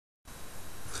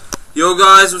Yo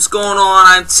guys, what's going on?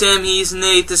 I'm Tim, he's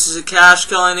Nate. This is a Cash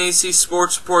Kelly and AC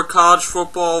Sports Report college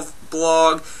football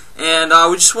blog. And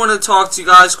we just wanted to talk to you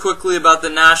guys quickly about the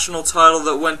national title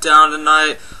that went down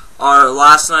tonight.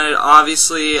 Last night,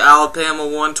 obviously, Alabama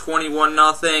won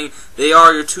 21-0. They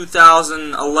are your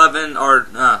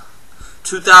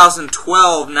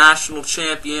 2012 national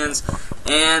champions.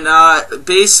 And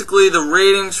basically, the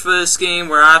ratings for this game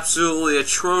were absolutely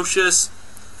atrocious.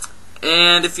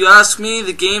 And if you ask me,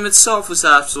 the game itself was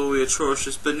absolutely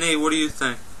atrocious. But Nate, what do you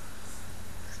think?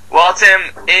 Well, Tim,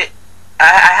 I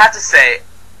have to say,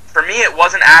 for me it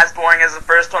wasn't as boring as the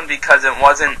first one because it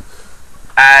wasn't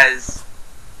as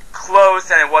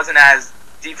close and it wasn't as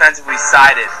defensively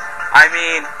sided. I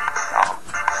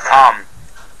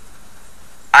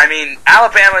mean,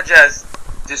 Alabama just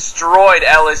destroyed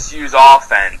LSU's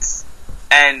offense,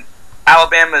 and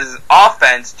Alabama's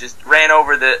offense just ran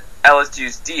over the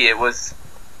LSU's D. It was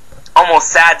almost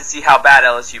sad to see how bad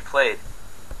LSU played.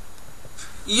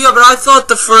 Yeah, but I thought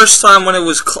the first time when it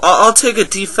was I'll take a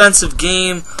defensive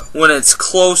game when it's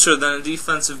closer than a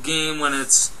defensive game when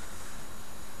it's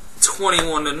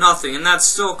 21-0, and that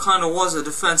still kind of was a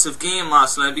defensive game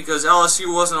last night because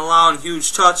LSU wasn't allowing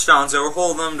huge touchdowns. They were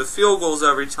holding them to field goals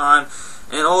every time,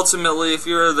 and ultimately, if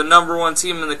you're the #1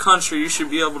 team in the country, you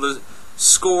should be able to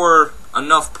score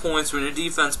enough points when your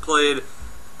defense played.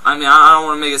 I mean, I don't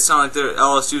want to make it sound like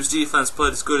LSU's defense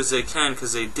played as good as they can,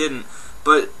 because they didn't.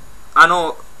 But I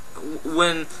know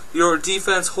when your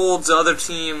defense holds the other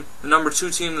team, the #2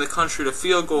 team in the country, to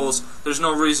field goals, there's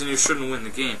no reason you shouldn't win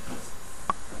the game.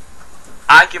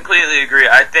 I completely agree.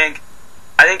 I think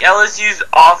LSU's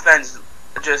offense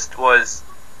was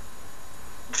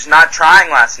just not trying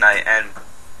last night, and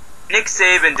Nick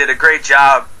Saban did a great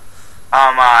job.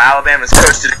 Alabama's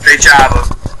coach did a great job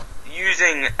of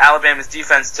using Alabama's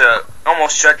defense to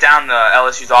almost shut down the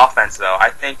LSU's offense, though. I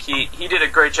think he did a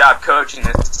great job coaching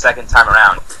this second time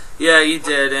around. Yeah, he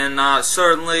did, and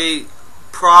certainly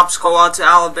props go out to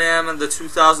Alabama, the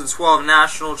 2012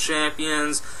 national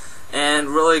champions, and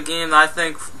really a game that I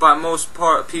think by most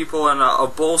people in a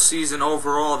bowl season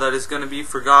overall that is going to be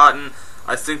forgotten.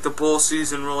 I think the bowl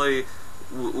season really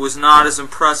was not as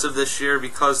impressive this year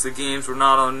because the games were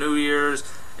not on New Year's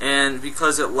and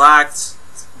because it lacked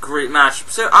great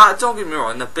matchups. Don't get me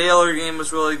wrong, the Baylor game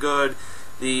was really good.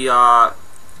 The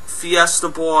Fiesta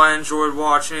Bowl I enjoyed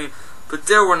watching, but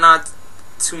there were not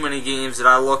too many games that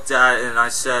I looked at and I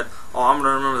said, oh, I'm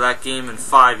going to remember that game in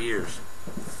 5 years.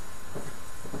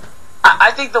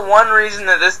 I think the one reason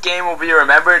that this game will be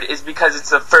remembered is because it's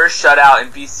the first shutout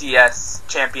in BCS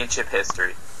championship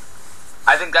history.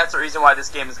 I think that's the reason why this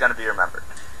game is going to be remembered.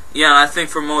 Yeah, and I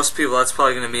think for most people that's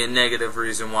probably going to be a negative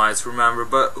reason why it's remembered,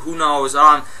 but who knows.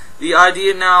 The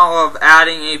idea now of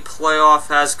adding a playoff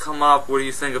has come up. What do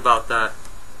you think about that?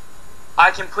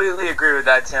 I completely agree with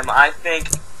that, Tim. I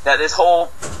think that this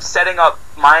whole setting up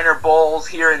minor bowls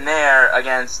here and there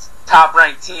against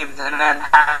top-ranked teams and then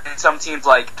having some teams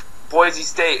like Boise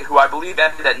State, who I believe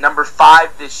ended at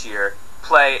 #5 this year,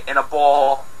 play in a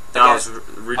bowl. That was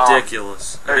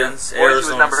ridiculous. Against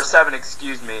Boise was #7,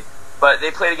 excuse me. But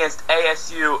they played against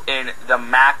ASU in the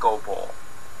Maco Bowl.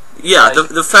 Yeah,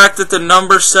 the fact that the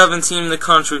 #7 team in the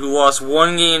country who lost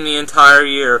one game the entire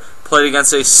year played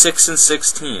against a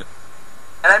 6-6 team.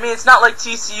 And I mean, it's not like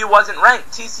TCU wasn't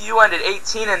ranked. TCU ended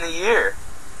 18 in the year.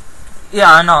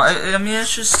 Yeah, I know. I mean,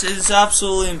 it's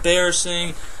absolutely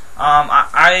embarrassing.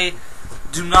 I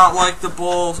do not like the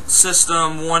bowl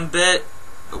system one bit.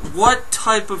 What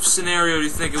type of scenario do you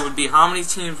think it would be? How many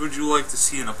teams would you like to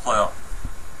see in a playoff?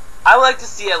 I would like to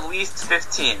see at least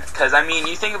 15, because, I mean,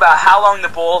 you think about how long the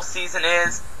bowl season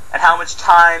is and how much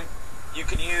time you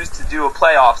could use to do a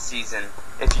playoff season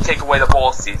if you take away the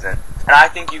bowl season. And I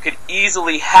think you could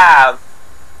easily have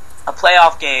a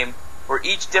playoff game where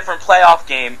each different playoff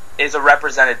game is a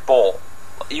represented bowl.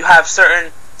 You have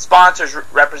certain sponsors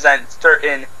represent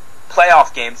certain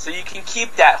playoff games, so you can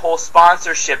keep that whole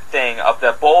sponsorship thing of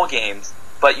the bowl games,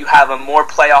 but you have a more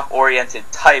playoff-oriented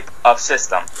type of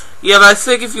system. Yeah, but I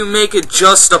think if you make it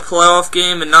just a playoff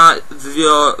game and not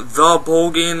the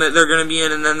bowl game that they're going to be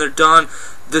in and then they're done,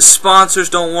 the sponsors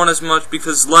don't want as much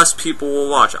because less people will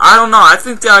watch. I don't know. I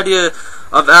think the idea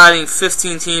of adding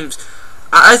 15 teams,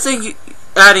 I think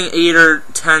adding 8 or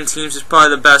 10 teams is probably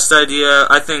the best idea.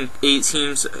 I think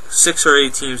 6 or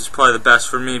 8 teams is probably the best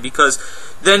for me because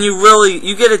then you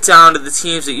get it down to the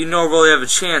teams that you know really have a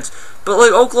chance. But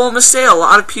like Oklahoma State, a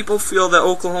lot of people feel that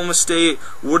Oklahoma State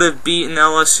would have beaten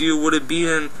LSU, would have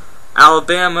beaten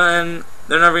Alabama, and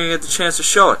they're never going to get the chance to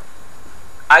show it.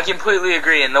 I completely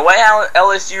agree. And the way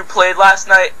LSU played last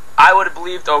night, I would have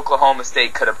believed Oklahoma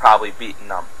State could have probably beaten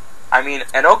them. I mean,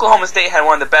 and Oklahoma State had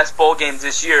one of the best bowl games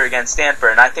this year against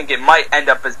Stanford, and I think it might end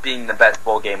up as being the best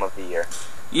bowl game of the year.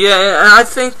 Yeah, and I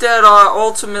think that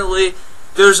ultimately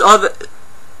there's other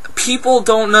people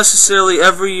don't necessarily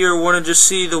every year want to just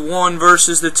see the 1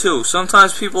 versus the 2.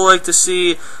 Sometimes people like to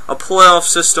see a playoff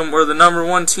system where the number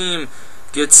 1 team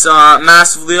gets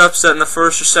massively upset in the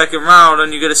first or second round,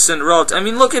 and you get a Cinderella. I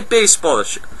mean, look at baseball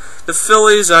this year. The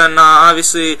Phillies, and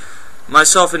obviously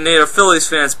myself and Nate are Phillies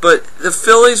fans, but the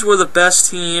Phillies were the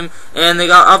best team, and they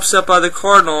got upset by the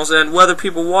Cardinals, and whether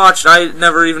people watched, I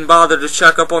never even bothered to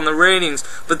check up on the ratings,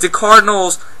 but the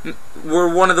Cardinals were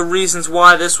one of the reasons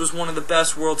why this was one of the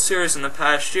best World Series in the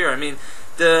past year. I mean,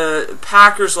 the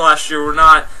Packers last year were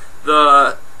not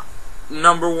the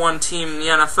number 1 team in the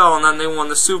NFL, and then they won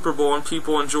the Super Bowl, and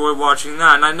people enjoy watching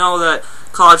that. And I know that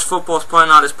college football is probably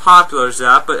not as popular as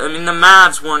that, but I mean, the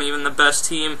Mavs weren't even the best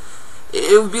team.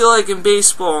 It would be like in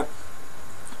baseball,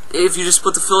 if you just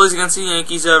put the Phillies against the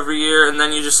Yankees every year, and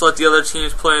then you just let the other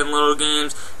teams play in little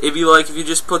games. It'd be like if you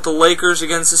just put the Lakers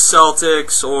against the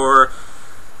Celtics, or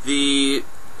the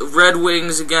Red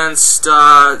Wings against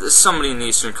somebody in the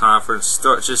Eastern Conference.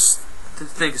 Just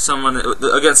think of someone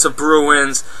against the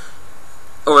Bruins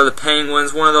or the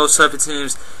Penguins, one of those type of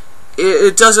teams.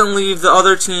 It doesn't leave the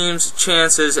other teams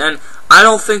chances, and I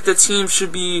don't think the team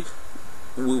should be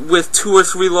with 2 or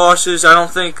 3 losses. I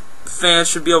don't think fans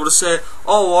should be able to say,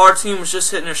 oh, well, our team was just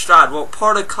hitting their stride. Well,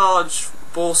 part of college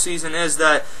bowl season is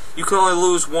that you can only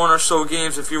lose 1 or so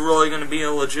games if you're really going to be in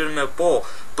a legitimate bowl.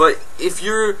 But if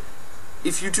you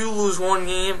do lose 1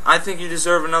 game, I think you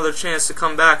deserve another chance to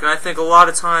come back. And I think a lot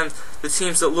of times the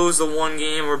teams that lose the 1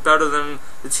 game are better than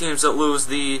the teams that lose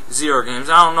the 0 games.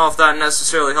 I don't know if that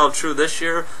necessarily held true this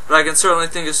year, but I can certainly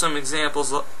think of some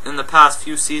examples in the past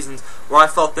few seasons where I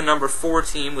felt the number 4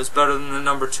 team was better than the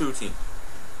number 2 team.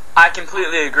 I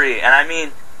completely agree. And I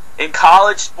mean, in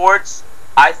college sports,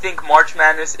 I think March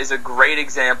Madness is a great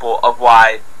example of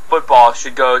why football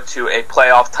should go to a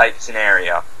playoff type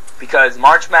scenario. Because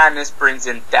March Madness brings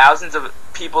in thousands of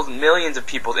people's, millions of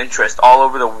people's interest all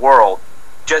over the world,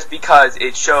 just because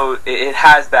it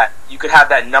has that, you could have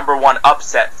that number 1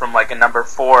 upset from like a number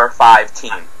 4 or 5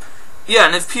 team. Yeah,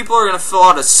 and if people are going to fill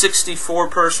out a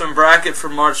 64-person bracket for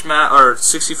March Madness, or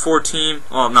 64 team,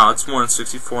 well, no, it's more than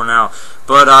 64 now,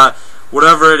 but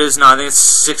whatever it is now, I think it's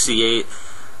 68.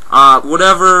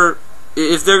 Whatever,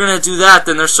 if they're going to do that,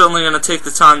 then they're certainly going to take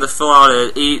the time to fill out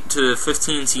an 8 to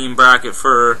 15 team bracket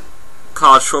for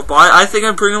college football. I think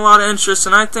it'd bring a lot of interest,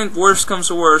 and I think worst comes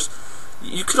to worst,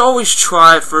 you could always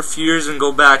try it for a few years and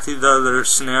go back to the other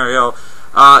scenario.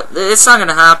 It's not going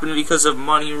to happen because of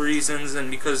money reasons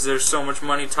and because there's so much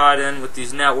money tied in with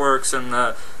these networks and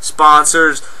the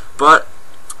sponsors, but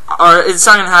it's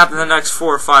not going to happen in the next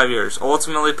 4 or 5 years.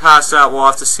 Ultimately, past that, we'll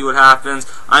have to see what happens.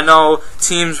 I know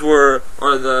teams or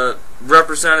the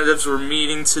representatives were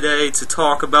meeting today to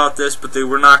talk about this, but they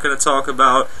were not going to talk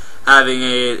about having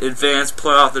an advanced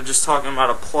playoff. They're just talking about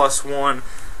a +1.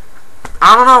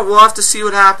 I don't know. We'll have to see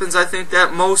what happens. I think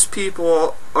that most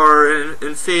people are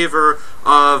in favor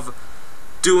of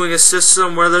doing a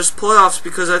system where there's playoffs,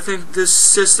 because I think this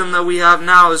system that we have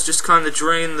now is just kind of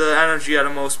drained the energy out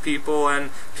of most people,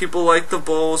 and people like the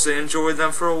bowls. They enjoyed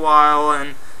them for a while,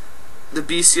 and the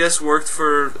BCS worked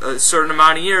for a certain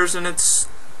amount of years, and it's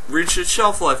reached its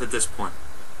shelf life at this point.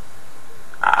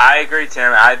 I agree,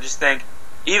 Tim. I just think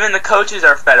even the coaches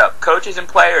are fed up. Coaches and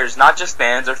players, not just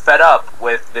fans, are fed up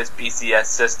with this BCS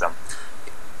system.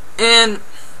 And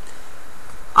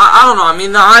I don't know. I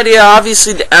mean, the idea,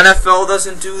 obviously the NFL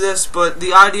doesn't do this, but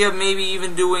the idea of maybe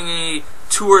even doing a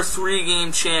 2 or 3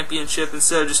 game championship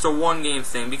instead of just a 1 game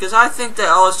thing, because I think that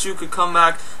LSU could come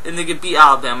back and they could beat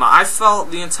Alabama. I felt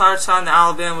the entire time that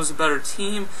Alabama was a better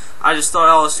team. I just thought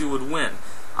LSU would win.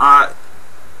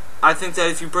 I think that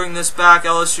if you bring this back,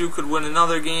 LSU could win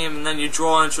another game, and then you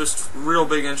draw interest, real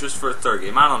big interest for a 3rd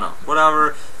game. I don't know.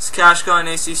 Whatever. It's Cash Guy and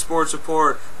AC Sports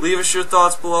Report. Leave us your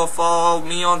thoughts below. Follow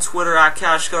me on Twitter at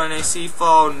Cash Guy and AC.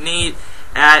 Follow Nate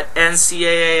at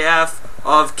NCAAF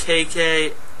of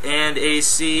KK and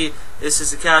AC. This is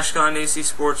the Cash Guy and AC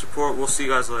Sports Report. We'll see you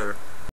guys later.